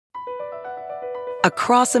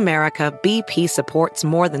Across America, BP supports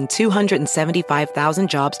more than 275,000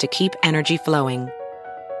 jobs to keep energy flowing.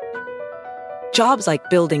 Jobs like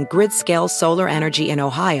building grid-scale solar energy in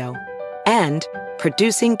Ohio and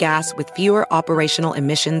producing gas with fewer operational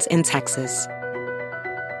emissions in Texas.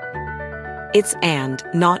 It's and,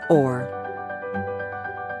 not or.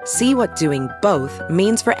 See what doing both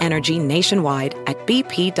means for energy nationwide at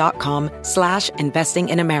bp.com/investing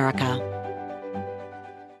in America.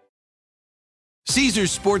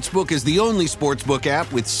 Caesars Sportsbook is the only sportsbook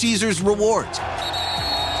app with Caesars Rewards.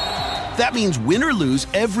 That means win or lose,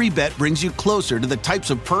 every bet brings you closer to the types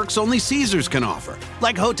of perks only Caesars can offer.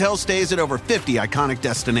 Like hotel stays at over 50 iconic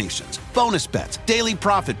destinations, bonus bets, daily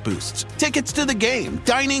profit boosts, tickets to the game,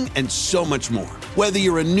 dining, and so much more. Whether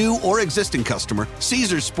you're a new or existing customer,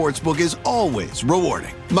 Caesars Sportsbook is always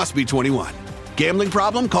rewarding. Must be 21. Gambling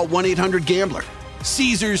problem? Call 1-800-GAMBLER.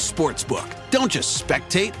 Caesars Sportsbook. Don't just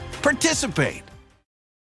spectate, participate.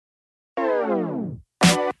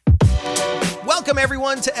 Welcome,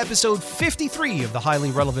 everyone, to episode 53 of the Highly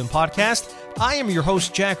Relevant Podcast. I am your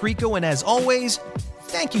host, Jack Rico, and as always,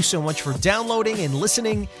 thank you so much for downloading and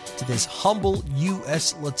listening to this humble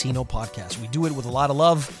U.S. Latino podcast. We do it with a lot of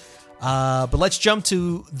love, but let's jump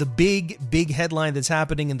to the big headline that's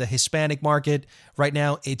happening in the Hispanic market right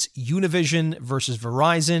now. It's Univision versus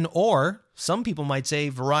Verizon, or some people might say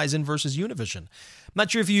Verizon versus Univision. I'm not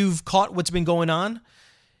sure if you've caught what's been going on.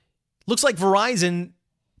 Looks like Verizon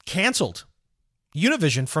canceled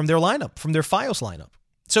Univision from their lineup, from their Fios lineup.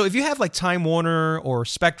 So if you have like Time Warner or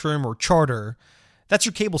Spectrum or Charter, that's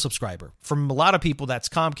your cable subscriber. From a lot of people, that's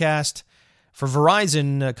Comcast. For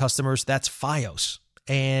Verizon customers, that's Fios.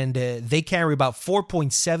 And they carry about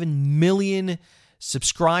 4.7 million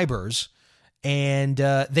subscribers, and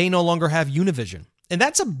they no longer have Univision. And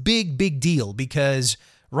that's a big deal because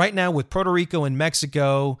right now with Puerto Rico and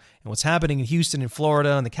Mexico and what's happening in Houston and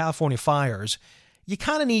Florida and the California fires, you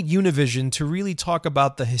kind of need Univision to really talk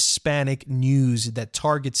about the Hispanic news that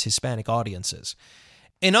targets Hispanic audiences.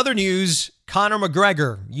 In other news, Conor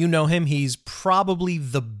McGregor, you know him. He's probably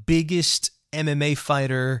the biggest MMA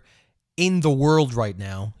fighter in the world right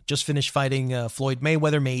now. Just finished fighting Floyd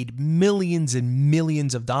Mayweather, made millions and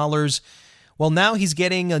millions of dollars. Well, now he's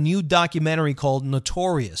getting a new documentary called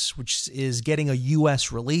Notorious, which is getting a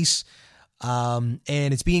U.S. release. And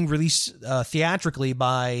it's being released theatrically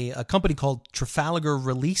by a company called Trafalgar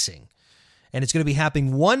Releasing. And it's going to be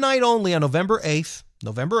happening one night only on November 8th.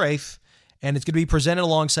 And it's going to be presented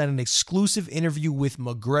alongside an exclusive interview with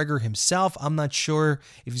McGregor himself. I'm not sure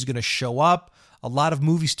if he's going to show up. A lot of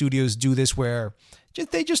movie studios do this where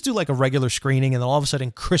they just do like a regular screening, and then all of a sudden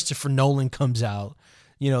Christopher Nolan comes out,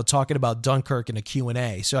 talking about Dunkirk in a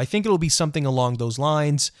Q&A. So I think it'll be something along those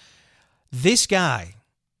lines. This guy,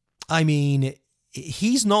 I mean,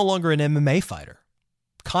 he's no longer an MMA fighter.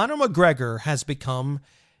 Conor McGregor has become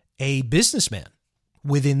a businessman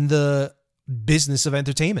within the business of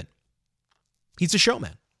entertainment. He's a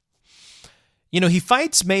showman. He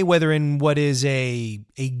fights Mayweather in what is a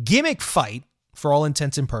gimmick fight for all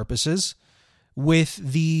intents and purposes, with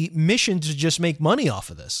the mission to just make money off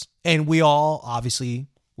of this. And we all obviously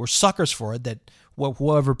were suckers for it, that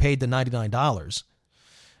whoever paid the $99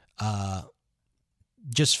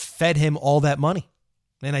 just fed him all that money.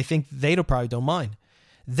 And I think they probably don't mind.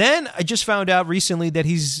 Then I just found out recently that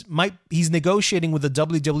he's negotiating with the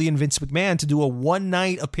WWE and Vince McMahon to do a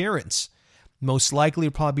one-night appearance. Most likely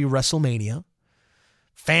it'll probably be WrestleMania.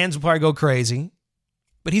 Fans will probably go crazy.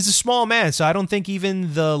 But he's a small man, so I don't think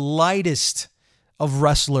even the lightest of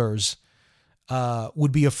wrestlers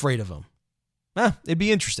would be afraid of him. It'd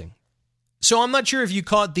be interesting. So I'm not sure if you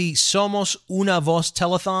caught the Somos Una Voz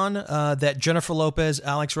telethon that Jennifer Lopez,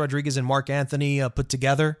 Alex Rodriguez, and Mark Anthony put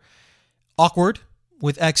together. Awkward,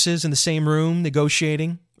 with exes in the same room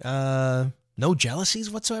negotiating. No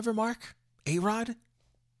jealousies whatsoever, Mark? A-Rod?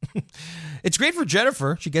 It's great for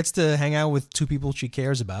Jennifer. She gets to hang out with two people she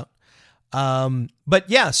cares about. But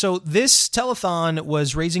yeah, so this telethon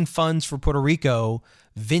was raising funds for Puerto Rico.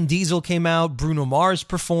 Vin Diesel came out. Bruno Mars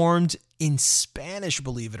performed in Spanish,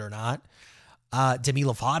 believe it or not. Demi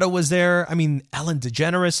Lovato was there. I mean, Ellen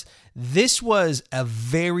DeGeneres. This was a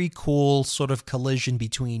very cool sort of collision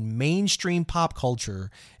between mainstream pop culture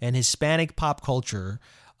and Hispanic pop culture,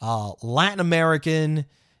 Latin American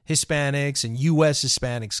Hispanics and U.S.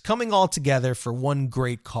 Hispanics coming all together for one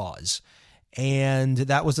great cause. And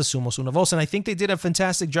that was the Somos Una Voz. And I think they did a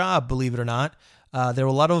fantastic job, believe it or not. There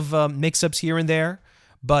were a lot of mix-ups here and there.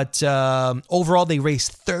 But overall, they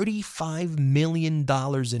raised $35 million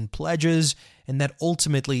in pledges. And that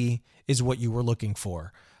ultimately is what you were looking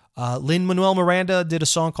for. Lin-Manuel Miranda did a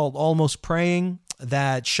song called Almost Praying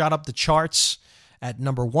that shot up the charts at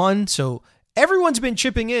number 1. So everyone's been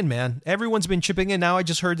chipping in, man. Everyone's been chipping in. Now I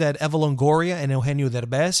just heard that Eva Longoria and Eugenio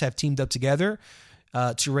Derbez have teamed up together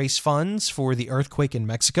to raise funds for the earthquake in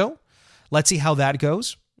Mexico. Let's see how that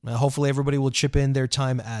goes. Hopefully everybody will chip in their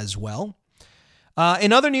time as well.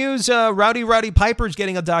 In other news, Rowdy Piper is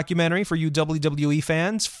getting a documentary for you WWE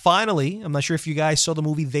fans. Finally, I'm not sure if you guys saw the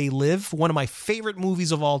movie They Live, one of my favorite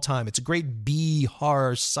movies of all time. It's a great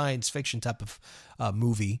B-horror science fiction type of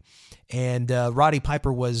movie. And Roddy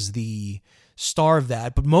Piper was the star of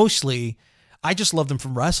that. But mostly, I just loved him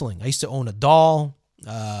from wrestling. I used to own a doll.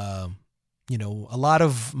 A lot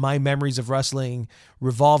of my memories of wrestling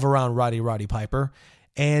revolve around Roddy Piper.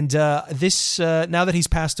 And this now that he's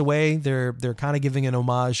passed away, they're kind of giving an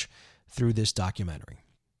homage through this documentary.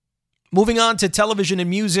 Moving on to television and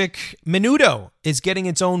music, Menudo is getting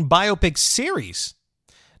its own biopic series.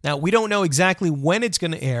 Now, we don't know exactly when it's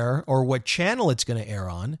going to air or what channel it's going to air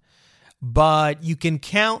on, but you can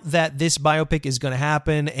count that this biopic is going to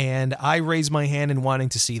happen, and I raise my hand in wanting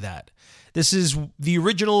to see that. This is the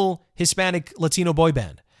original Hispanic Latino boy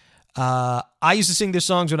band. I used to sing their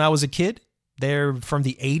songs when I was a kid. They're from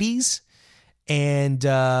the 80s, and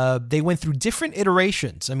they went through different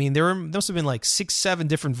iterations. I mean, there must have been like 6-7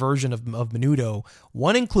 different versions of Menudo,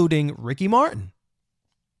 one including Ricky Martin.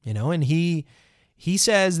 And he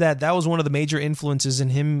says that was one of the major influences in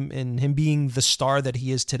him being the star that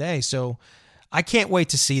he is today. So I can't wait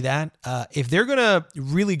to see that. If they're going to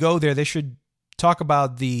really go there, they should talk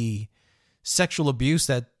about the sexual abuse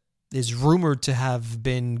that is rumored to have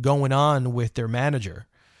been going on with their manager.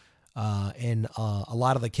 And a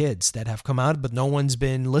lot of the kids that have come out, but no one's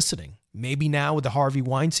been listening. Maybe now with the Harvey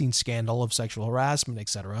Weinstein scandal of sexual harassment,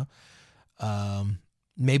 etc.,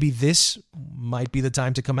 maybe this might be the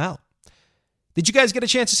time to come out. Did you guys get a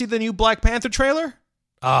chance to see the new Black Panther trailer?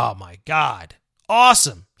 Oh my God.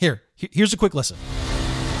 Awesome. Here's a quick listen.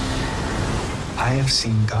 I have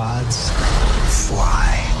seen gods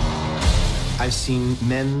fly. I've seen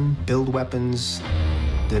men build weapons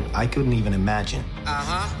that I couldn't even imagine.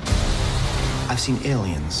 I've seen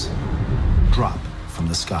aliens drop from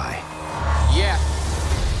the sky. Yeah.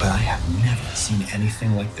 But I have never seen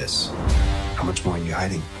anything like this. How much more are you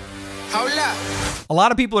hiding? Hold up. A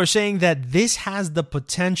lot of people are saying that this has the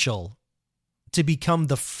potential to become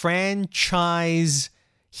the franchise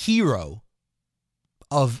hero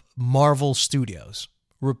of Marvel Studios,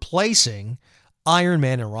 replacing Iron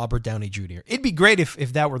Man and Robert Downey Jr. It'd be great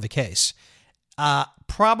if that were the case.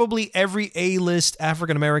 Probably every A-list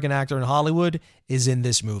African-American actor in Hollywood is in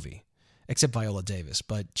this movie, except Viola Davis,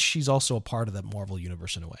 but she's also a part of that Marvel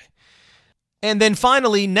universe in a way. And then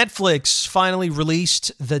finally, Netflix finally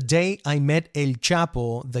released The Day I Met El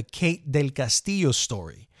Chapo, the Kate del Castillo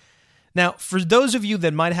story. Now, for those of you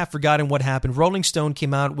that might have forgotten what happened, Rolling Stone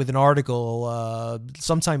came out with an article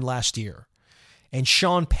sometime last year, and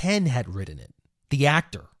Sean Penn had written it, the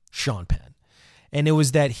actor Sean Penn. And it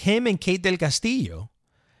was that him and Kate del Castillo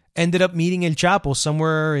ended up meeting El Chapo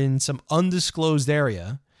somewhere in some undisclosed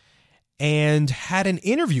area and had an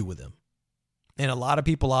interview with him. And a lot of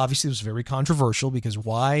people, obviously, it was very controversial because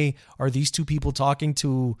why are these two people talking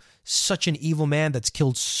to such an evil man that's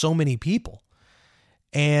killed so many people?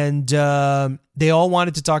 And they all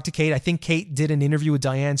wanted to talk to Kate. I think Kate did an interview with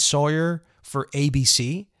Diane Sawyer for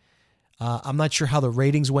ABC. I'm not sure how the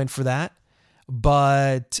ratings went for that,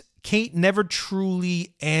 but Kate never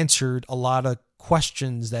truly answered a lot of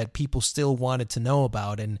questions that people still wanted to know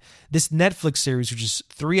about. And this Netflix series, which is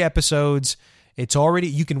 3 episodes, it's already,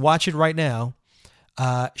 you can watch it right now.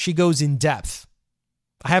 She goes in depth.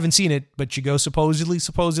 I haven't seen it, but she goes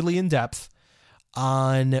supposedly in depth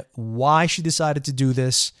on why she decided to do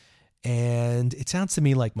this. And it sounds to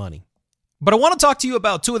me like money. But I want to talk to you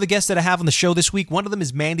about 2 of the guests that I have on the show this week. One of them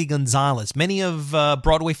is Mandy Gonzalez. Many of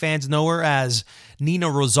Broadway fans know her as Nina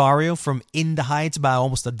Rosario from In the Heights about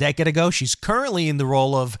almost a decade ago. She's currently in the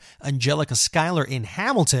role of Angelica Schuyler in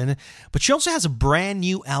Hamilton, but she also has a brand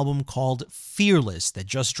new album called Fearless that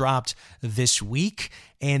just dropped this week.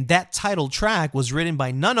 And that title track was written by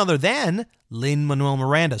none other than Lin-Manuel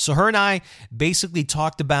Miranda. So her and I basically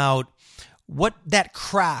talked about what that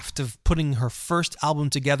craft of putting her first album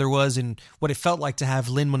together was and what it felt like to have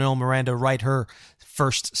Lin-Manuel Miranda write her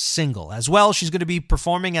first single. As well, she's going to be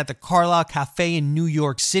performing at the Carlyle Cafe in New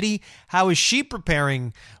York City. How is she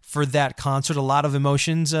preparing for that concert? A lot of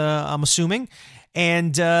emotions, I'm assuming.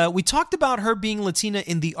 And we talked about her being Latina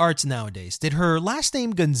in the arts nowadays. Did her last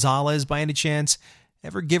name Gonzalez, by any chance,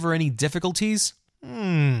 ever give her any difficulties?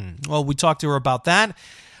 Well, we talked to her about that.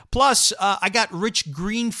 Plus, I got Rich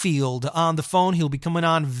Greenfield on the phone. He'll be coming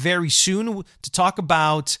on very soon to talk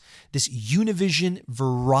about this Univision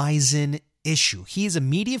Verizon issue. He is a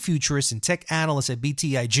media futurist and tech analyst at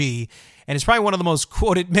BTIG, and is probably one of the most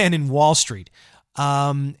quoted men in Wall Street.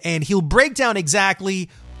 And he'll break down exactly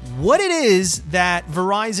what it is that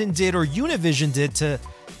Verizon did or Univision did to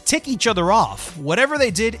tick each other off. Whatever they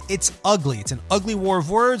did, it's ugly. It's an ugly war of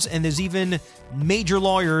words, and there's even major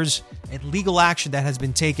lawyers and legal action that has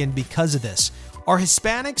been taken because of this. Are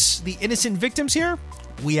Hispanics the innocent victims here?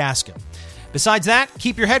 We ask him. Besides that,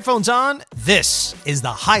 keep your headphones on. This is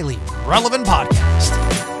the Highly Relevant Podcast.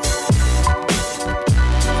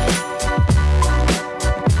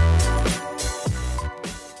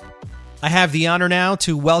 I have the honor now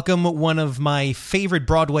to welcome one of my favorite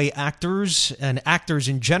Broadway actors and actors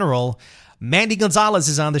in general. Mandy Gonzalez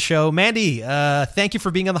is on the show. Mandy, thank you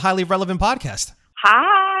for being on the Highly Relevant Podcast.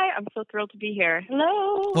 Hi, I'm so thrilled to be here.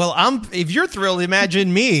 Hello. Well, if you're thrilled,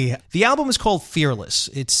 imagine me. The album is called Fearless.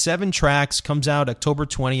 It's 7 tracks, comes out October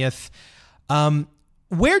 20th.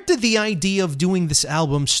 Where did the idea of doing this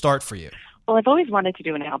album start for you? Well, I've always wanted to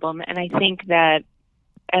do an album, and I think that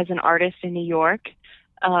as an artist in New York,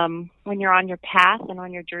 when you're on your path and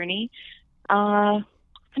on your journey,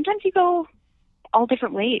 sometimes you go all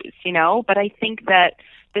different ways, but I think that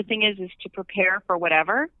the thing is to prepare for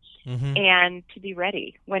whatever and to be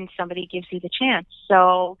ready when somebody gives you the chance.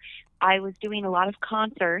 So I was doing a lot of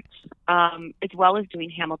concerts, as well as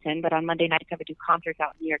doing Hamilton, but on Monday nights I would do concerts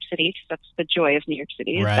out in New York City, because that's the joy of New York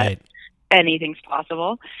City, is right, that anything's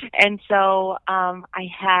possible. And so I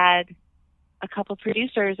had a couple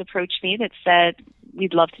producers approach me that said,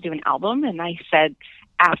 we'd love to do an album. And I said,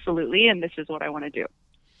 absolutely. And this is what I want to do.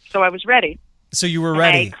 So I was ready. So you were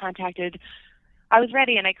ready. I was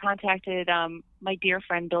ready. And I contacted my dear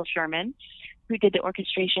friend, Bill Sherman, who did the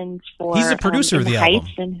orchestrations for He's a producer of the album.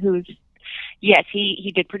 Heights, and yes,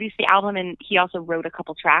 he did produce the album, and he also wrote a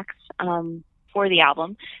couple tracks for the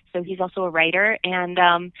album. So he's also a writer. And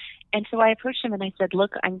so I approached him and I said,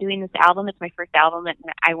 look, I'm doing this album. It's my first album, and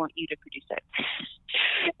I want you to produce it.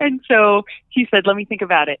 And so he said, let me think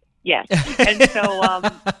about it. Yes. And so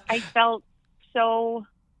I felt so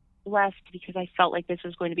blessed, because I felt like this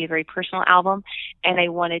was going to be a very personal album, and I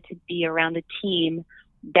wanted to be around a team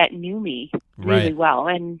that knew me really well.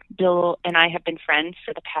 And Bill and I have been friends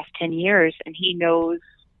for the past 10 years, and he knows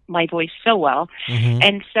my voice so well.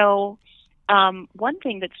 And so one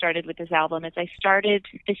thing that started with this album is I started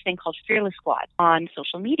this thing called Fearless Squad on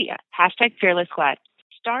social media. #Fearless Squad.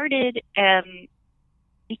 Started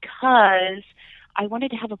because I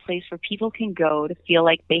wanted to have a place where people can go to feel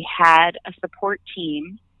like they had a support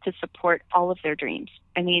team to support all of their dreams.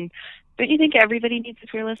 I mean, don't you think everybody needs a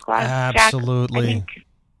Fearless Squad, Absolutely.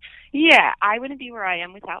 Jack? I wouldn't be where I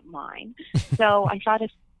am without mine. So I thought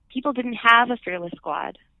if people didn't have a Fearless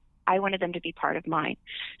Squad, I wanted them to be part of mine.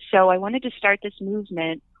 So I wanted to start this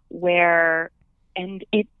movement and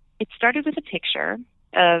it started with a picture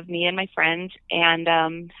of me and my friends and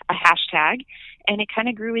a hashtag, and it kind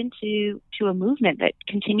of grew into a movement that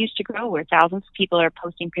continues to grow, where thousands of people are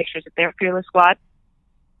posting pictures of their Fearless Squad.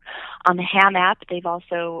 On the Ham app, they've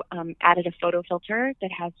also added a photo filter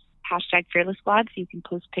that has #Fearless Squad, so you can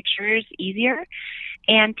post pictures easier,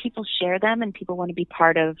 and people share them, and people want to be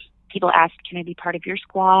part of. People ask, can I be part of your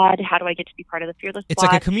squad? How do I get to be part of the Fearless Squad? It's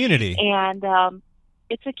like a community. And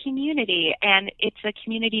it's a community, and it's a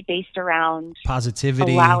community based around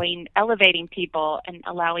positivity, elevating people and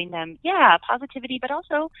allowing them, positivity, but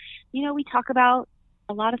also, we talk about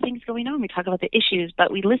a lot of things going on. We talk about the issues,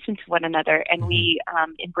 but we listen to one another, and we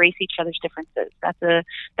embrace each other's differences.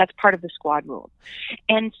 That's part of the squad rules.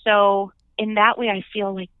 And so in that way, I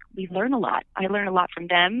feel like we learn a lot. I learn a lot from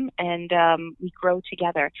them, and we grow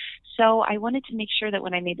together. So I wanted to make sure that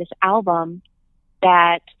when I made this album,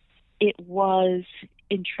 that it was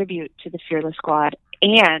in tribute to the Fearless Squad,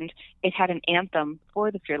 and it had an anthem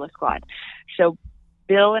for the Fearless Squad. So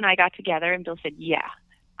Bill and I got together, and Bill said,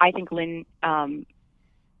 I think Lynn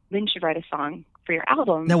should write a song for your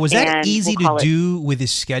album. Now, was that easy to do with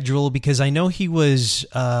his schedule? Because I know he was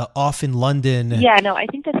off in London. Yeah, no, I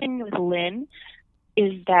think the thing with Lynn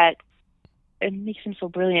is that it makes him so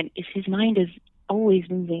brilliant is his mind is always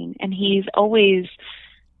moving, and he's always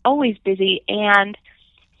busy, and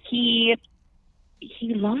he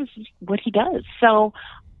loves what he does. So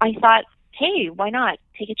I thought, hey, why not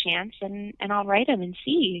take a chance and I'll write him and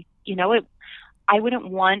see. I wouldn't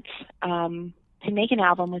want to make an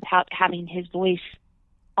album without having his voice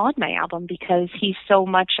on my album, because he's so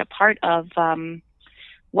much a part of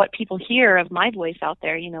what people hear of my voice out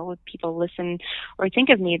there. When people listen or think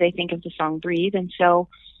of me, they think of the song Breathe. And so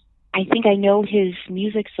I think I know his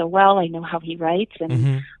music so well. I know how he writes,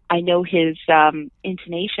 and I know his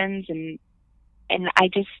intonations, and I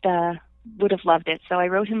just would have loved it. So I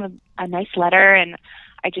wrote him a nice letter, and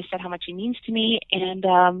I just said how much he means to me. And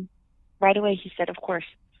right away he said, of course,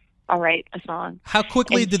 I'll write a song. How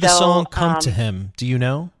quickly did the song come to him? Do you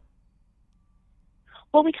know?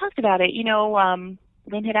 Well, we talked about it.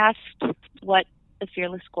 Lynn had asked what the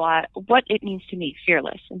Fearless Squad, what it means to me,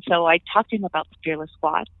 fearless. And so I talked to him about the Fearless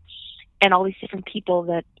Squad and all these different people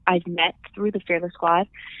that I've met through the Fearless Squad.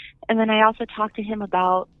 And then I also talked to him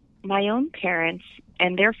about my own parents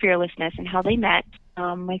and their fearlessness and how they met.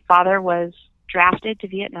 My father was drafted to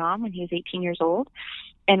Vietnam when he was 18 years old.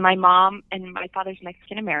 And my father's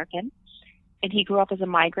Mexican American. And he grew up as a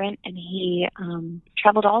migrant, and he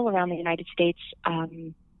traveled all around the United States.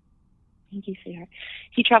 Thank you, sweetheart.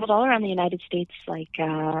 He traveled all around the United States, like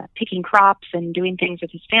picking crops and doing things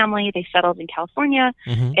with his family. They settled in California.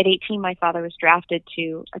 Mm-hmm. At 18, my father was drafted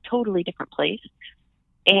to a totally different place.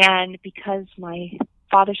 And because my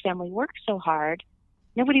father's family worked so hard,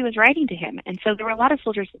 nobody was writing to him. And so there were a lot of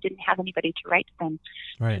soldiers that didn't have anybody to write to them.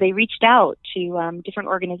 Right. So they reached out to different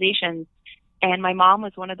organizations. And my mom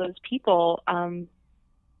was one of those people, and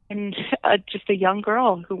just a young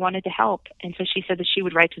girl who wanted to help. And so she said that she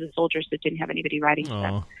would write to the soldiers that didn't have anybody writing to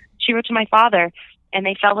them. She wrote to my father, and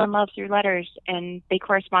they fell in love through letters, and they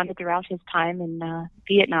corresponded throughout his time in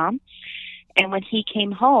Vietnam. And when he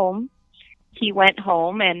came home, he went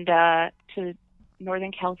home and to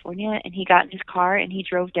Northern California, and he got in his car and he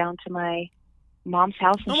drove down to my mom's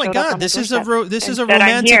house. And oh my God! This is a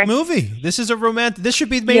romantic movie. This should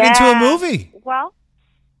be made into a movie.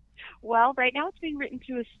 Well, right now it's being written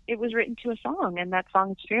it was written to a song, and that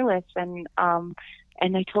song is Fearless. And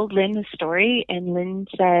I told Lynn the story, and Lynn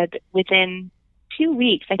said within 2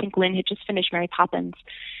 weeks, I think Lynn had just finished Mary Poppins,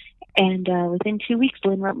 and within 2 weeks,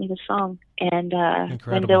 Lynn wrote me the song. And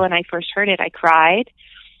when Bill and I first heard it, I cried,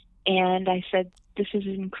 and I said, "This is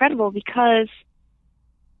incredible," because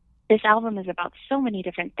this album is about so many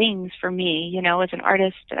different things for me, as an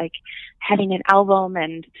artist, like having an album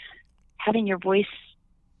and having your voice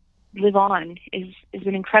live on is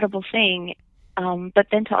an incredible thing. But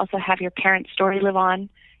then to also have your parents' story live on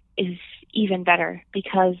is even better,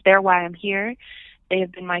 because they're why I'm here. They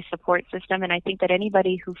have been my support system. And I think that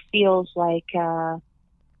anybody who feels like,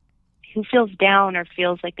 who feels down or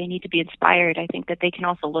feels like they need to be inspired, I think that they can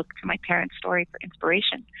also look to my parents' story for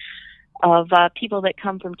inspiration of people that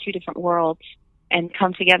come from two different worlds and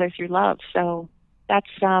come together through love. So that's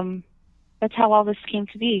how all this came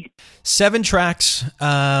to be. 7 tracks.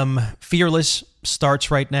 Fearless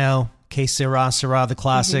starts right now. Que Sera Sera, the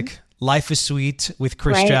classic. Mm-hmm. Life is Sweet with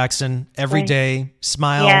Chris Jackson. Every Day,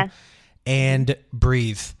 Smile, and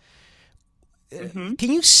Breathe. Mm-hmm.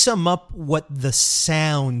 Can you sum up what the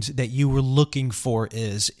sound that you were looking for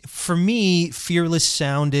is? For me, Fearless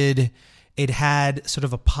sounded... It had sort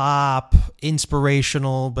of a pop,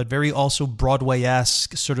 inspirational, but very also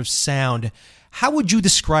Broadway-esque sort of sound. How would you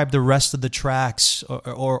describe the rest of the tracks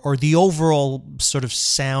or the overall sort of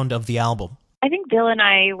sound of the album? I think Bill and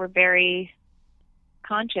I were very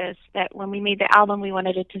conscious that when we made the album, we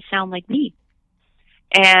wanted it to sound like me.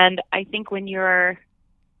 And I think when you're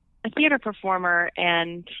a theater performer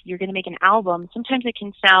and you're going to make an album, sometimes it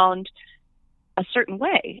can sound a certain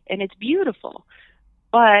way, and it's beautiful.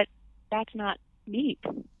 But that's not me.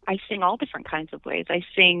 I sing all different kinds of ways. I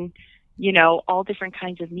sing, all different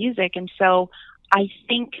kinds of music. And so I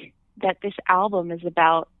think that this album is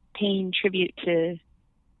about paying tribute to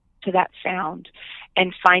that sound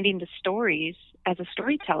and finding the stories as a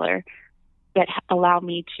storyteller that allow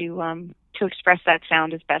me to express that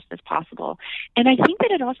sound as best as possible. And I think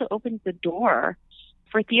that it also opens the door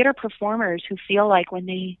for theater performers who feel like when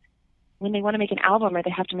they want to make an album or they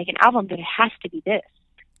have to make an album, that it has to be this.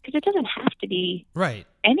 Because it doesn't have to be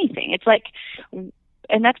anything. It's like,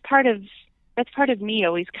 and that's part of me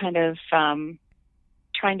always kind of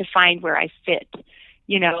trying to find where I fit,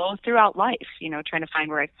 throughout life. Trying to find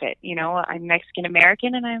where I fit. I'm Mexican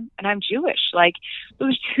American and I'm Jewish. Like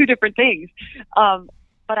those two different things.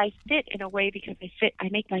 But I fit in a way because I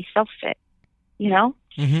make myself fit.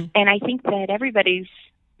 Mm-hmm. And I think that everybody's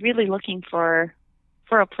really looking for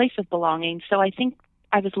a place of belonging. So I think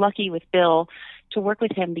I was lucky with Bill to work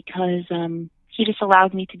with him because he just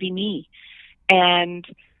allowed me to be me, and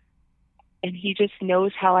he just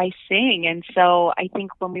knows how I sing. And so I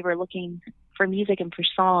think when we were looking for music and for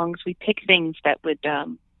songs, we picked things that would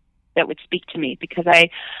speak to me, because I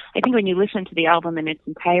think when you listen to the album in its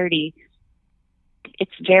entirety,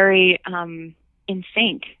 it's very in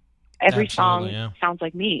sync. Every song sounds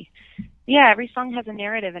like me. Yeah, every song has a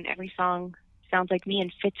narrative, and every song sounds like me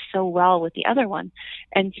and fits so well with the other one.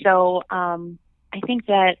 And so I think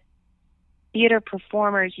that theater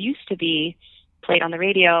performers used to be played on the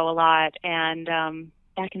radio a lot, and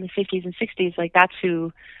back in the 50s and 60s, like that's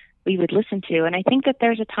who we would listen to. And I think that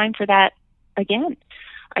there's a time for that again.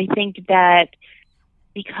 I think that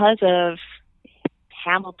because of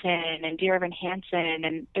Hamilton and Dear Evan Hansen,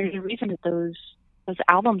 and there's a reason that those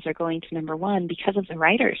albums are going to number one because of the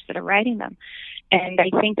writers that are writing them. And I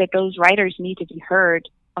think that those writers need to be heard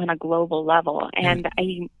on a global level. And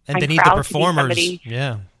I'm they need proud the performers. To be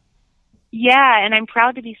somebody, yeah, and I'm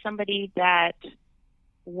proud to be somebody that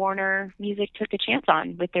Warner Music took a chance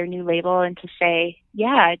on with their new label, and to say,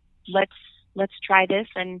 yeah, let's try this,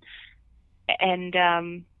 and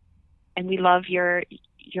we love your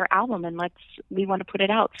album, and we want to put it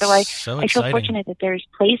out. So I feel fortunate that there's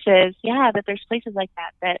places like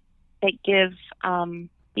that give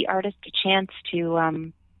the artist a chance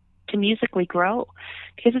to musically grow,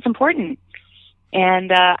 because it's important.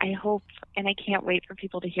 And I hope, and I can't wait for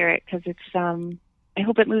people to hear it, because it's I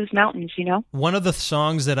hope it moves mountains, you know? One of the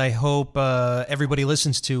songs that I hope everybody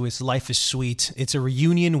listens to is Life is Sweet. It's a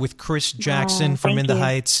reunion with Chris Jackson from In the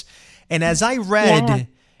Heights. And as I read,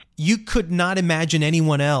 you could not imagine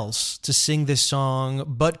anyone else to sing this song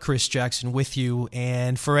but Chris Jackson with you.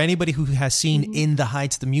 And for anybody who has seen In the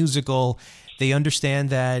Heights, the musical, they understand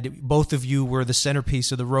that both of you were the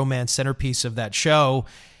centerpiece, or the romance centerpiece of that show.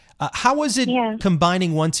 How was it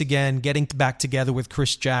combining once again, getting back together with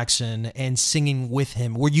Chris Jackson and singing with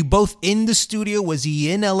him? Were you both in the studio? Was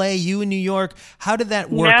he in LA, you in New York? How did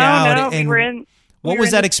that work out? No, and what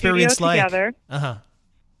was that experience like? Together.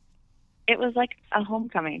 It was like a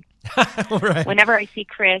homecoming. Right. Whenever I see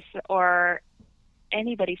Chris or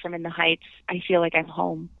anybody from In the Heights, I feel like I'm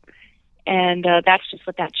home. And that's just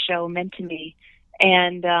what that show meant to me.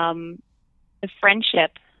 And the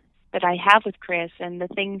friendship that I have with Chris, and the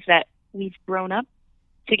things that we've grown up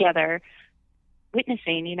together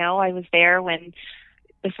witnessing. You know, I was there when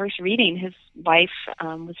the first reading, his wife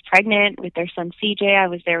was pregnant with their son CJ. I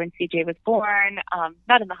was there when CJ was born,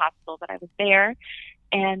 not in the hospital, but I was there.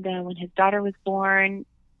 And when his daughter was born,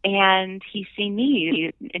 and he's seen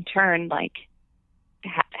me in turn, like,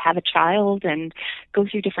 have a child and go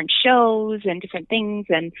through different shows and different things,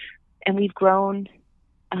 and we've grown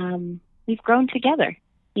together,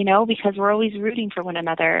 you know, because we're always rooting for one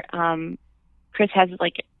another. Chris has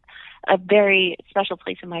like a very special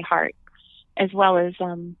place in my heart, as well as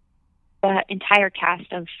the entire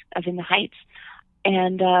cast of In the Heights.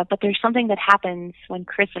 And but there's something that happens when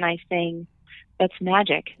Chris and I sing that's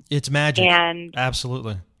magic. It's magic. And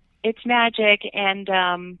absolutely. It's magic. And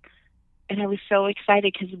I was so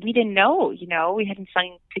excited because we didn't know, you know, we hadn't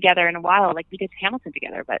sung together in a while. Like, we did Hamilton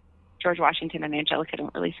together, but George Washington and Angelica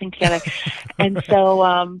don't really sing together. And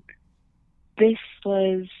so this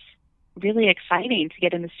was really exciting to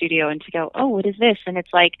get in the studio and to go, oh, what is this? And it's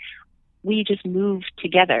like, we just move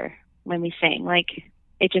together when we sing. Like,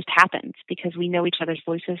 it just happens because we know each other's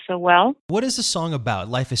voices so well. What is the song about,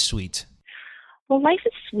 Life is Sweet? Well, Life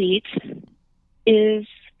is Sweet is,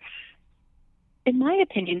 in my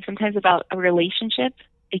opinion, sometimes about a relationship.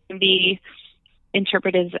 It can be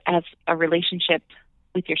interpreted as a relationship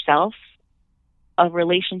with yourself, a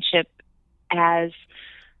relationship as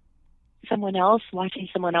someone else, watching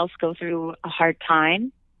someone else go through a hard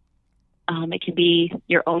time. It can be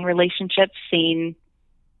your own relationship, seeing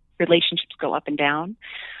relationships go up and down.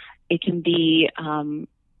 It can be an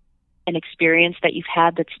experience that you've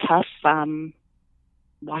had that's tough,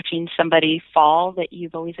 watching somebody fall that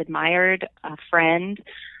you've always admired, a friend.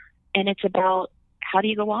 And it's about, how do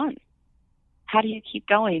you go on? How do you keep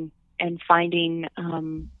going and finding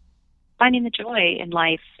the joy in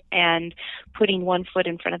life and putting one foot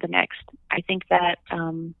in front of the next? I think that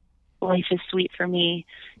Life is Sweet for me,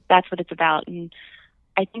 that's what it's about. And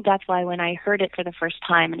I think that's why when I heard it for the first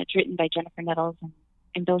time, and it's written by Jennifer Nettles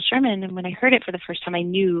and Bill Sherman, and when I heard it for the first time, I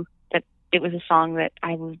knew that it was a song that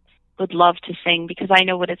I would love to sing, because I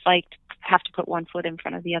know what it's like to have to put one foot in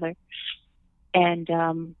front of the other and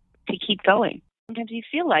to keep going. Sometimes you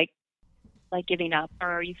feel like giving up,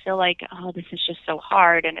 or you feel like, oh, this is just so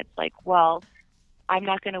hard. And it's like, well, I'm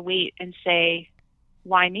not going to wait and say,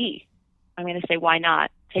 why me? I'm going to say, why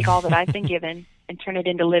not? Take all that I've been given and turn it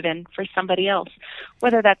into living for somebody else.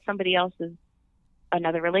 Whether that somebody else is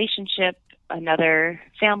another relationship, another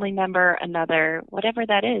family member, another, whatever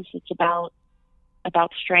that is, it's about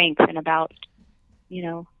strength and about, you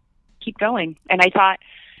know, keep going. And I thought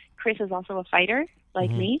Chris is also a fighter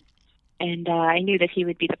like me. And I knew that he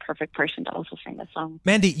would be the perfect person to also sing this song.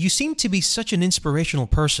 Mandy, you seem to be such an inspirational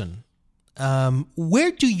person.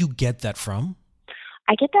 Where do you get that from?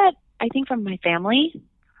 I get that, I think, from my family.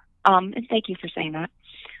 And thank you for saying that.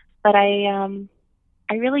 But I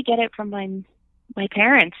really get it from my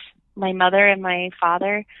parents. my mother and my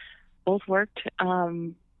father both worked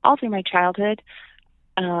all through my childhood.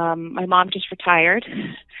 My mom just retired.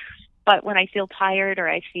 But when I feel tired or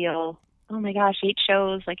I feel, oh my gosh, 8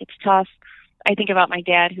 shows, like it's tough, I think about my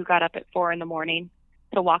dad who got up at 4 a.m.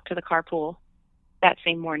 to walk to the carpool that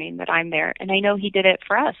same morning that I'm there. And I know he did it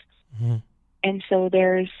for us. Mm-hmm. And so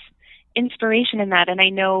there's inspiration in that. And I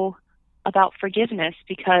know about forgiveness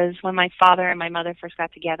because when my father and my mother first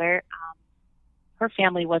got together, her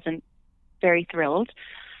family wasn't very thrilled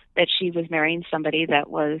that she was marrying somebody that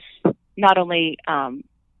was not only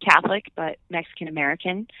Catholic, but Mexican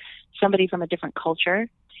American, somebody from a different culture.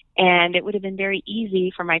 And it would have been very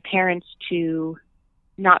easy for my parents to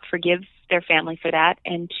not forgive their family for that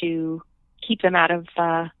and to keep them out of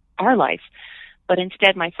our life. But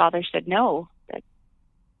instead, my father said, no, that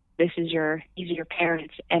these are your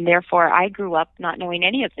parents. And therefore, I grew up not knowing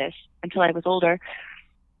any of this until I was older.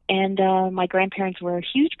 And my grandparents were a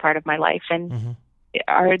huge part of my life and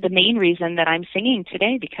are the main reason that I'm singing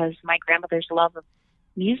today, because my grandmother's love of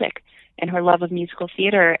music and her love of musical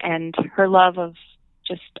theater and her love of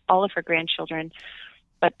just all of her grandchildren.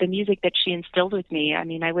 But the music that she instilled with me, I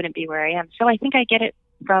mean, I wouldn't be where I am. So I think I get it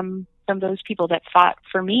from those people that fought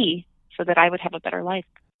for me so that I would have a better life.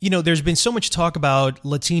 You know, there's been so much talk about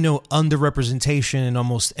Latino underrepresentation in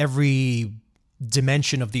almost every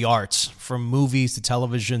dimension of the arts, from movies to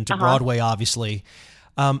television to Broadway, obviously.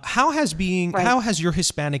 How has your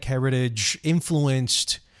Hispanic heritage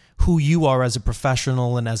influenced who you are as a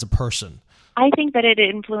professional and as a person? I think that it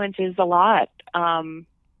influences a lot from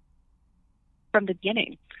the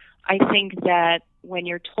beginning. I think that when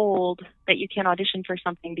you're told that you can't audition for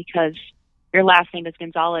something because your last name is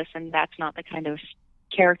Gonzalez and that's not the kind of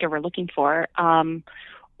character we're looking for,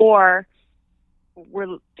 or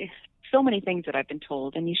so many things that I've been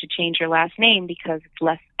told, and you should change your last name because it's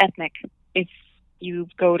less ethnic if you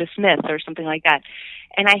go to Smith or something like that.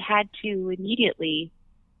 And I had to immediately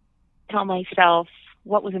tell myself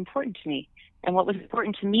what was important to me. And what was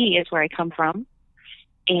important to me is where I come from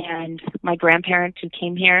and my grandparents who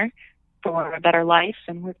came here for a better life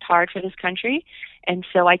and worked hard for this country. And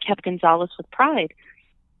so I kept Gonzalez with pride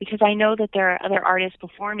because I know that there are other artists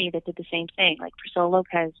before me that did the same thing, like Priscilla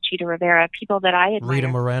Lopez, Chita Rivera, people that I admire. Rita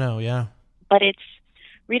Moreno, yeah. But it's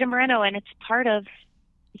Rita Moreno, and it's part of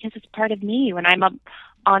me. When I'm up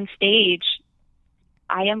on stage,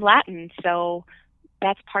 I am Latin, so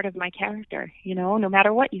that's part of my character, you know, no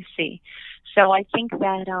matter what you see. So I think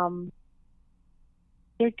that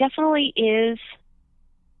there definitely is,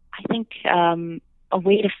 I think, a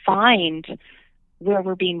way to find where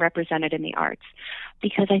we're being represented in the arts.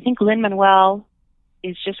 Because I think Lin-Manuel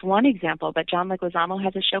is just one example, but John Leguizamo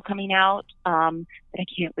has a show coming out that I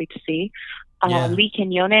can't wait to see. Lee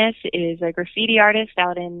Quinones is a graffiti artist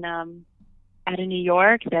out in New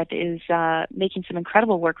York that is making some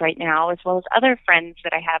incredible work right now, as well as other friends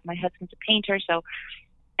that I have. My husband's a painter, so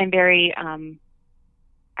I'm very,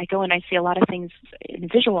 I go and I see a lot of things in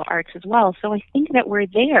visual arts as well. So I think that we're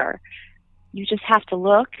there. You just have to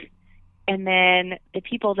look. And then the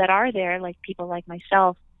people that are there, like people like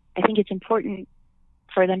myself, I think it's important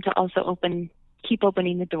for them to also keep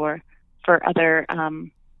opening the door for other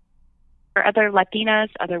Latinas,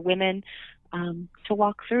 other women, to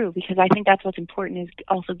walk through, because I think that's what's important, is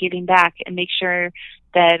also giving back and make sure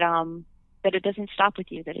that that it doesn't stop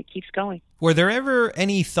with you, that it keeps going. Were there ever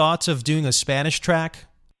any thoughts of doing a Spanish track?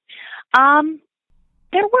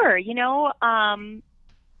 There were,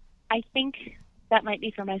 I think that might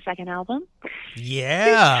be for my second album.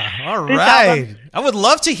 Yeah. All right. I would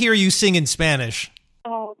love to hear you sing in Spanish.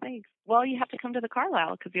 Oh, thanks. Well, you have to come to the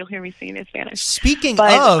Carlisle because you'll hear me singing in Spanish. Speaking of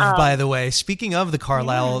the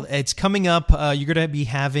Carlisle, it's coming up. You're going to be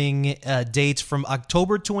having dates from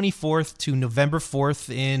October 24th to November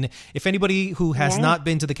 4th. If anybody who has not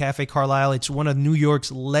been to the Cafe Carlisle, it's one of New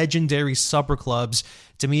York's legendary supper clubs.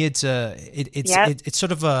 To me, it's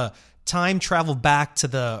sort of a time travel back to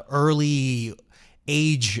the early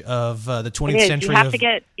age of the 20th century.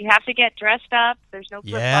 You have to get dressed up. There's no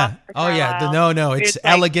flip-flops for Carlisle. It's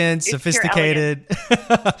elegant, sophisticated.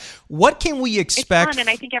 What can we expect? It's fun, and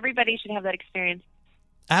I think everybody should have that experience.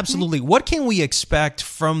 Absolutely. Mm-hmm. What can we expect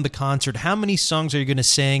from the concert? How many songs are you going to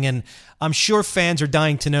sing? And I'm sure fans are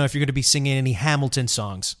dying to know if you're going to be singing any Hamilton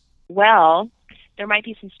songs. Well, there might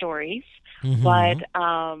be some stories, but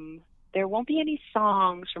there won't be any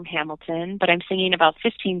songs from Hamilton, but I'm singing about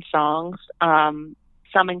 15 songs.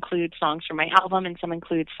 Some include songs from my album, and some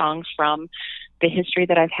include songs from the history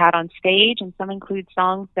that I've had on stage, and some include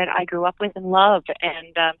songs that I grew up with and love and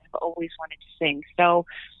have always wanted to sing. So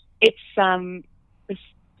it's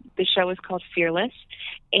the show is called Fearless,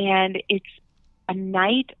 and it's a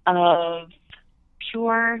night of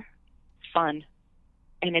pure fun.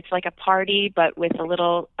 And it's like a party, but with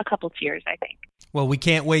a couple tears, I think. Well, we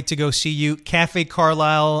can't wait to go see you. Cafe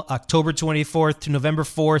Carlyle, October 24th to November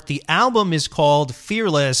 4th. The album is called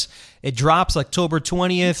Fearless. It drops October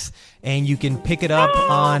 20th, and you can pick it up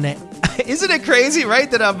on... Isn't it crazy,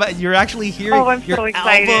 right, that you're actually hearing your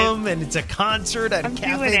album, and it's a concert at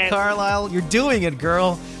Cafe Carlyle? You're doing it,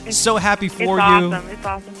 girl. So happy for you. It's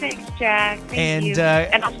awesome. Thanks, Jack. Thank you.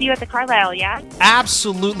 And I'll see you at the Carlyle, yeah?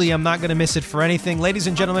 Absolutely. I'm not going to miss it for anything. Ladies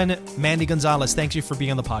and gentlemen, Mandy Gonzalez, thank you for being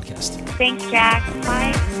on the podcast. Thanks, Jack.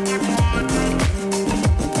 Bye.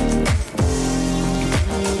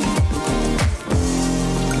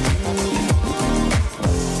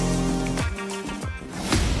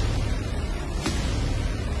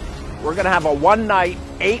 We're going to have a one-night,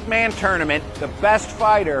 8-man tournament. The best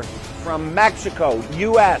fighter from Mexico,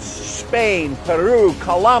 U.S., Spain, Peru,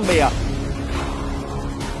 Colombia.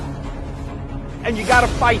 And you got to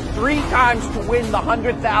fight 3 times to win the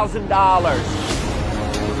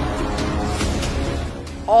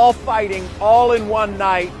 $100,000. All fighting, all in one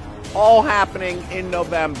night, all happening in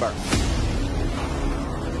November.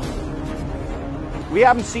 We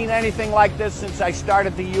haven't seen anything like this since I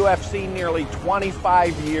started the UFC nearly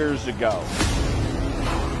 25 years ago.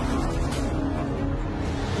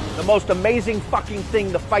 The most amazing fucking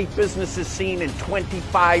thing the fight business has seen in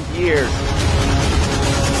 25 years.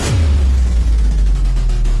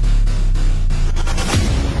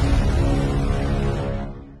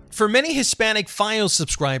 For many Hispanic Fios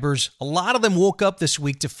subscribers, a lot of them woke up this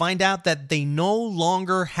week to find out that they no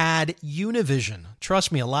longer had Univision.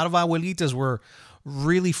 Trust me, a lot of abuelitas were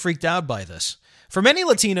really freaked out by this. For many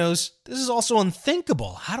Latinos, this is also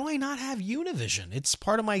unthinkable. How do I not have Univision? It's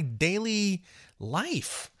part of my daily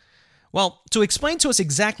life. Well, to explain to us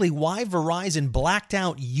exactly why Verizon blacked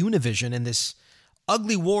out Univision in this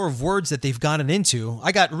ugly war of words that they've gotten into,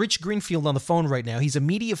 I got Rich Greenfield on the phone right now. He's a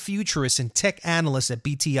media futurist and tech analyst at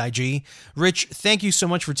BTIG. Rich, thank you so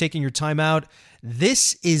much for taking your time out.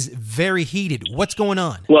 This is very heated. What's going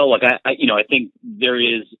on? Well, look, I think there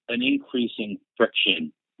is an increasing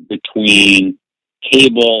friction between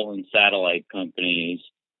cable and satellite companies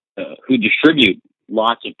who distribute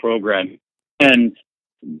lots of programming and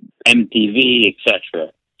MTV,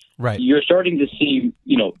 etc. Right. You're starting to see,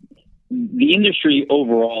 the industry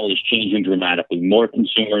overall is changing dramatically. More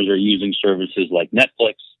consumers are using services like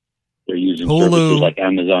Netflix. They're using Hulu. Services like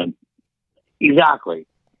Amazon. Exactly.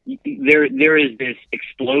 There is this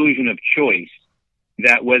explosion of choice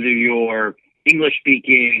that whether you're English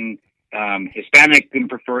speaking, Hispanic and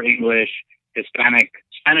prefer English, Hispanic,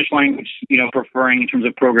 Spanish language, preferring in terms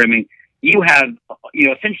of programming, you have,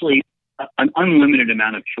 essentially an unlimited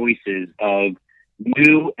amount of choices of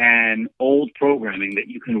new and old programming that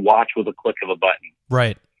you can watch with a click of a button.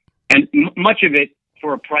 Right. And much of it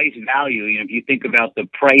for a price value. If you think about the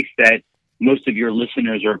price that most of your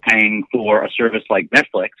listeners are paying for a service like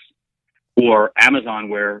Netflix or Amazon,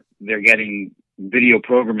 where they're getting video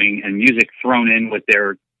programming and music thrown in with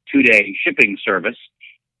their 2-day shipping service,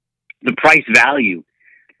 the price value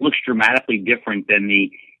looks dramatically different than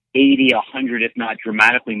the 80, 100, if not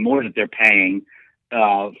dramatically more that they're paying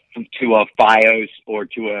to a Fios or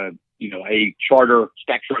to a Charter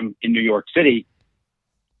Spectrum in New York City.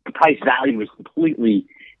 The price value is completely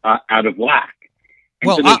out of whack. And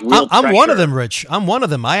well, so I'm one of them, Rich. I'm one of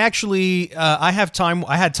them. I actually, I had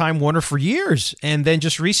Time Warner for years, and then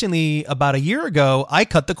just recently, about a year ago, I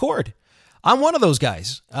cut the cord. I'm one of those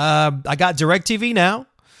guys. I got DirecTV now.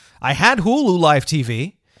 I had Hulu Live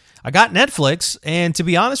TV. I got Netflix, and to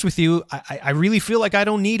be honest with you, I really feel like I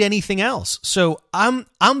don't need anything else. So I'm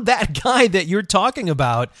that guy that you're talking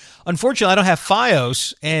about. Unfortunately, I don't have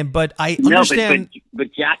Fios, but I understand.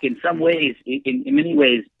 But Jack, in some ways, in many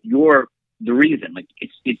ways, you're the reason. Like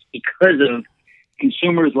it's because of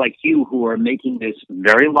consumers like you who are making this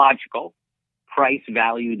very logical price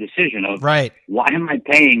value decision of right. Why am I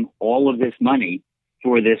paying all of this money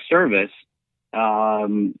for this service?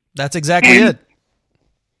 That's exactly it.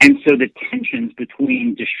 And so the tensions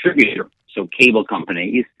between distributors, so cable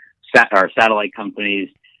companies, satellite companies,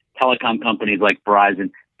 telecom companies like Verizon,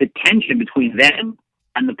 the tension between them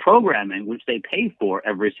and the programming, which they pay for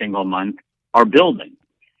every single month, are building.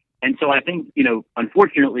 And so I think,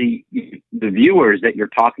 unfortunately, the viewers that you're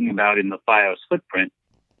talking about in the Fios footprint,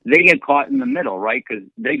 they get caught in the middle, right? Because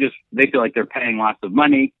they feel like they're paying lots of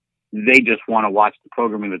money. They just want to watch the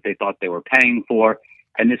programming that they thought they were paying for.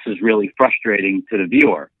 And this is really frustrating to the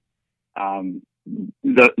viewer.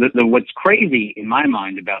 What's crazy in my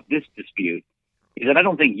mind about this dispute is that I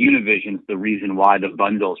don't think Univision is the reason why the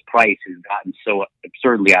bundle's price has gotten so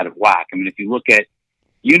absurdly out of whack. I mean, if you look at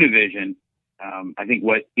Univision, I think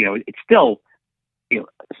it's still,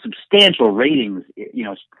 substantial ratings,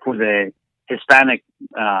 for the Hispanic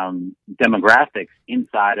demographics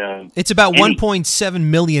inside of. It's about 1.7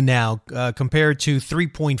 million now, compared to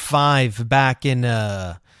 3.5 back in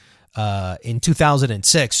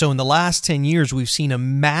 2006. So in the last 10 years, we've seen a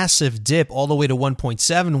massive dip all the way to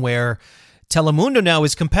 1.7, where Telemundo now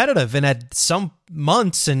is competitive, and at some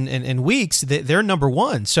months and weeks, they're number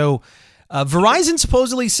one. So Verizon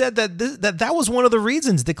supposedly said that was one of the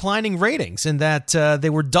reasons, declining ratings, and that they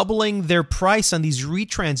were doubling their price on these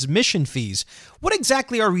retransmission fees. What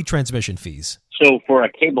exactly are retransmission fees? So for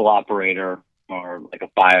a cable operator or like a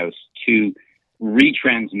FiOS to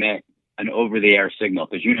retransmit an over-the-air signal,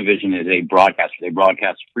 because Univision is a broadcaster, they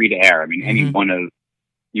broadcast free to air. I mean, any one of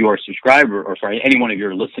your any one of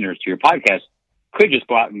your listeners to your podcast could just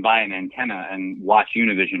go out and buy an antenna and watch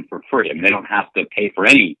Univision for free. I mean, they don't have to pay for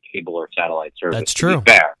any cable or satellite service. That's true. To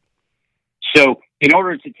be fair. So in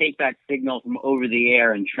order to take that signal from over the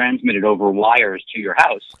air and transmit it over wires to your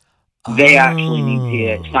house, they actually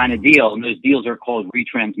need to sign a deal, and those deals are called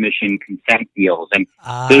retransmission consent deals. And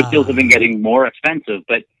those deals have been getting more expensive.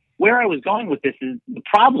 But where I was going with this is the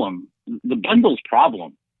bundle's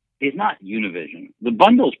problem is not Univision. The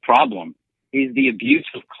bundle's problem is the abuse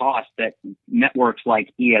of cost that networks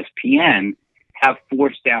like ESPN have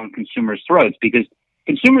forced down consumers' throats, because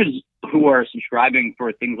consumers who are subscribing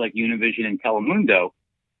for things like Univision and Telemundo,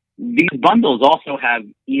 these bundles also have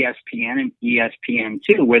ESPN and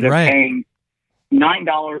ESPN2, where they're paying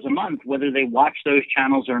 $9 a month, whether they watch those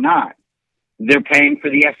channels or not. They're paying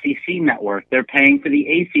for the SEC network. They're paying for the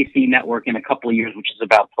ACC network in a couple of years, which is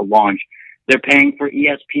about to launch. They're paying for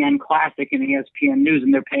ESPN Classic and ESPN News,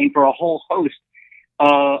 and they're paying for a whole host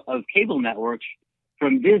of cable networks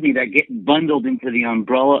from Disney that get bundled into the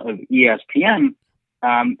umbrella of ESPN.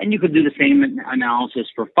 And you could do the same analysis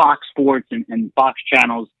for Fox Sports and Fox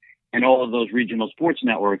channels and all of those regional sports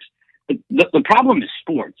networks. The problem is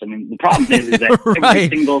sports. I mean, the problem is that every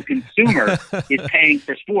single consumer is paying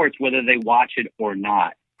for sports, whether they watch it or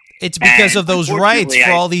not. It's because of those rights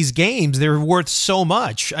for all these games. They're worth so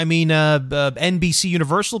much. I mean, NBC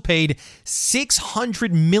Universal paid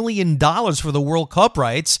 $600 million for the World Cup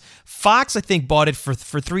rights. Fox, I think, bought it for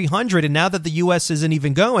 $300, and now that the U.S. isn't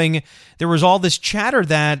even going, there was all this chatter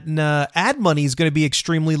that ad money is going to be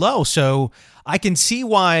extremely low. So I can see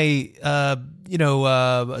why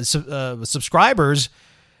subscribers,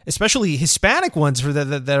 especially Hispanic ones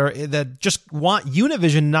that just want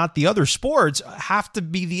Univision, not the other sports, have to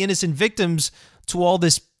be the innocent victims to all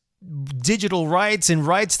this digital rights and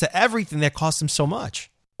rights to everything that costs them so much.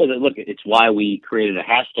 Well, look, it's why we created a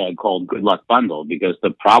hashtag called Good Luck Bundle, because the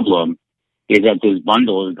problem is that this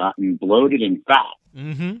bundle has gotten bloated and fat.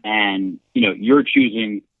 Mm-hmm. And, you're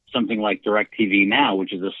choosing something like DirecTV Now,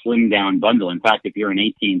 which is a slimmed down bundle. In fact, if you're an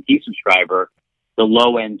AT&T subscriber, the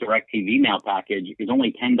low-end DirecTV Now package is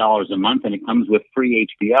only $10 a month, and it comes with free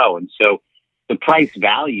HBO. And so the price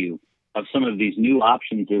value of some of these new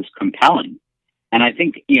options is compelling. And I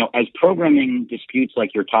think, as programming disputes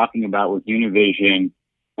like you're talking about with Univision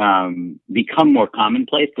become more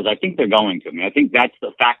commonplace, because I think they're going to. I mean, I think that's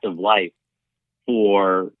the fact of life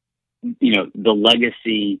for, the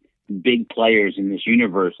legacy big players in this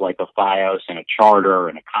universe, like a FiOS and a Charter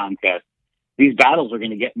and a Comcast. These battles are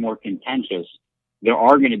going to get more contentious. There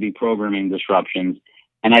are going to be programming disruptions.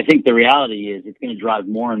 And I think the reality is it's going to drive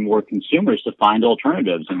more and more consumers to find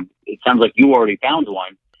alternatives. And it sounds like you already found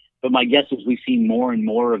one. But my guess is we see more and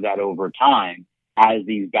more of that over time as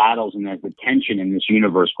these battles and as the tension in this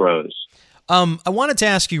universe grows. I wanted to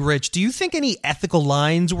ask you, Rich, do you think any ethical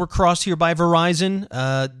lines were crossed here by Verizon?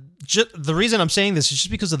 The reason I'm saying this is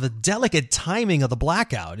just because of the delicate timing of the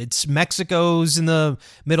blackout. It's Mexico's in the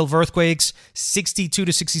middle of earthquakes. 62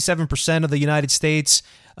 to 67% of the United States,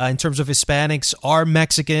 in terms of Hispanics, are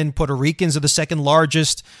Mexican. Puerto Ricans are the second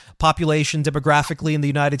largest population demographically in the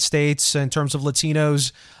United States in terms of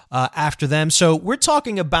Latinos after them. So we're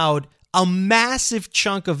talking about a massive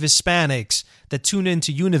chunk of Hispanics that tune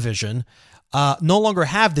into Univision no longer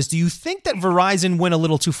have this. Do you think that Verizon went a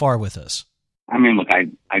little too far with this? I mean, look, I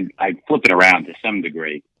flip it around to some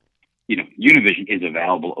degree. Univision is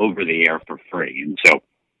available over the air for free. And so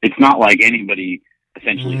it's not like anybody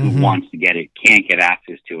essentially who wants to get it can't get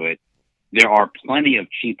access to it. There are plenty of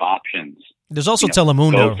cheap options. There's also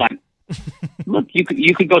Telemundo. Look, you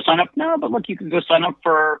could go sign up. No, but look, you could go sign up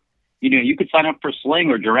for, you could sign up for Sling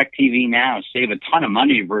or DirecTV Now, save a ton of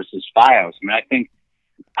money versus FiOS. I mean,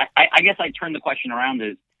 I guess I turn the question around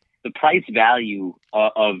as, the price value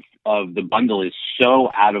of the bundle is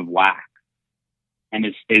so out of whack, and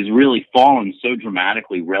is really fallen so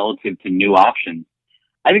dramatically relative to new options.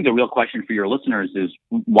 I think the real question for your listeners is,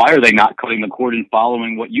 why are they not cutting the cord and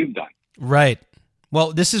following what you've done? Right.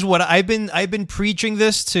 Well, this is what I've been preaching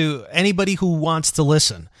this to anybody who wants to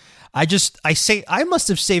listen. I say I must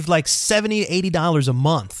have saved like $70, $80 a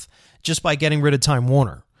month just by getting rid of Time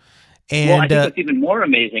Warner. And well, I think what's even more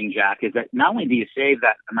amazing, Jack, is that not only do you save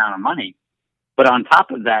that amount of money, but on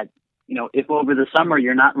top of that, if over the summer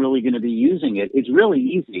you're not really going to be using it, it's really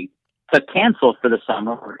easy to cancel for the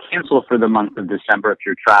summer or cancel for the month of December if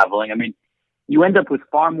you're traveling. I mean, you end up with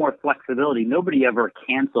far more flexibility. Nobody ever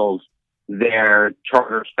cancels their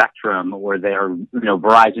Charter Spectrum or their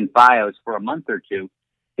Verizon Fios for a month or two,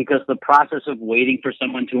 because the process of waiting for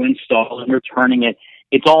someone to install and returning it,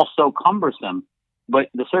 it's all so cumbersome. But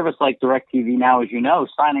the service like DirecTV now, as you know,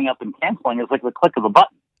 signing up and canceling is like the click of a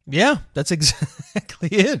button. Yeah, that's exactly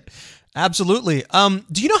it. Absolutely.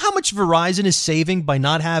 Do you know how much Verizon is saving by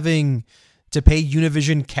not having to pay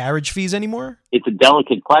Univision carriage fees anymore? It's a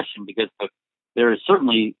delicate question, because there is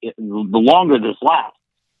certainly, the longer this lasts,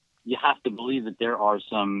 you have to believe that there are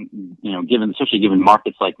some, especially given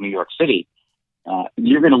markets like New York City,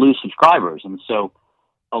 you're going to lose subscribers. And so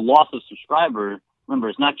a loss of subscriber, remember,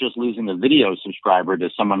 it's not just losing a video subscriber to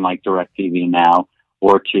someone like DirecTV now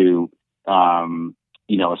or to, a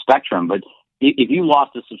Spectrum, but if you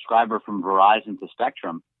lost a subscriber from Verizon to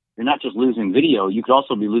Spectrum, you're not just losing video, you could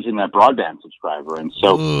also be losing that broadband subscriber. And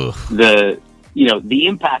so the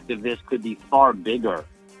impact of this could be far bigger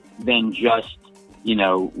than just,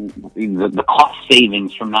 the cost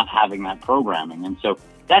savings from not having that programming. And so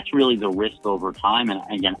that's really the risk over time. And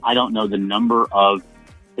again, I don't know the number of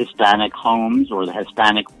Hispanic homes or the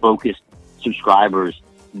Hispanic focused subscribers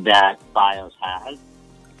that Fios has.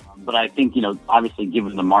 But I think, obviously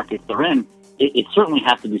given the market they're in, it certainly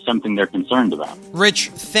has to be something they're concerned about. Rich,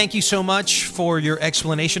 thank you so much for your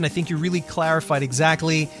explanation. I think you really clarified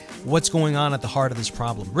exactly what's going on at the heart of this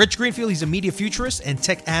problem. Rich Greenfield, he's a media futurist and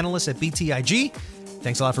tech analyst at BTIG.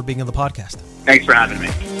 Thanks a lot for being on the podcast. Thanks for having me.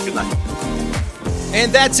 Good night.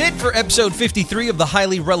 And that's it for episode 53 of the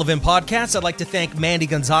Highly Relevant Podcast. I'd like to thank Mandy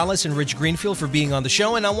Gonzalez and Rich Greenfield for being on the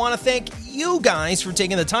show, and I want to thank you guys for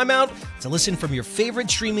taking the time out to listen from your favorite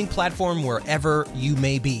streaming platform wherever you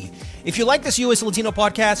may be. If you like this US Latino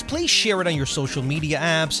podcast, please share it on your social media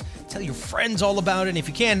apps. Tell your friends all about it, and if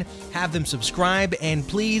you can, have them subscribe, and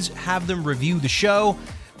please have them review the show.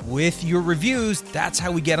 With your reviews, that's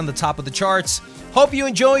how we get on the top of the charts. Hope you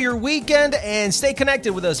enjoy your weekend and stay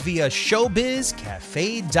connected with us via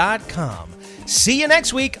showbizcafe.com. See you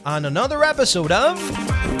next week on another episode of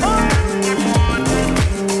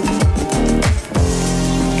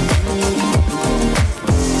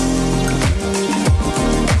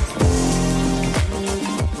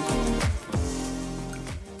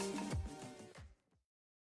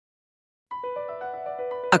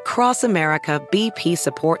Across America, BP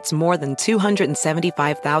supports more than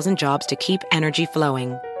 275,000 jobs to keep energy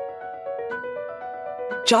flowing.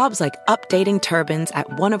 Jobs like updating turbines at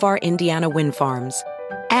one of our Indiana wind farms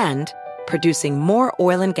and producing more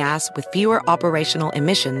oil and gas with fewer operational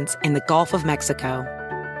emissions in the Gulf of Mexico.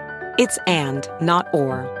 It's and, not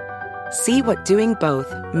or. See what doing both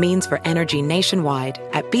means for energy nationwide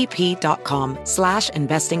at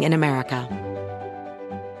bp.com/investing in America.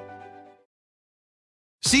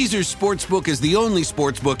 Caesars Sportsbook is the only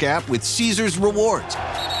sportsbook app with Caesars Rewards.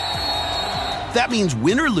 That means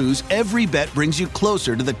win or lose, every bet brings you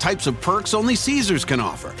closer to the types of perks only Caesars can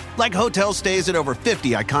offer. Like hotel stays at over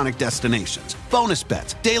 50 iconic destinations, bonus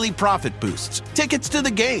bets, daily profit boosts, tickets to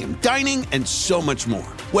the game, dining, and so much more.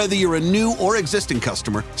 Whether you're a new or existing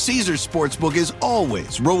customer, Caesars Sportsbook is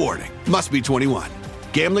always rewarding. Must be 21.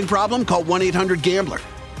 Gambling problem? Call 1-800-GAMBLER.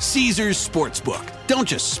 Caesars Sportsbook. Don't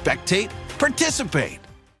just spectate, participate.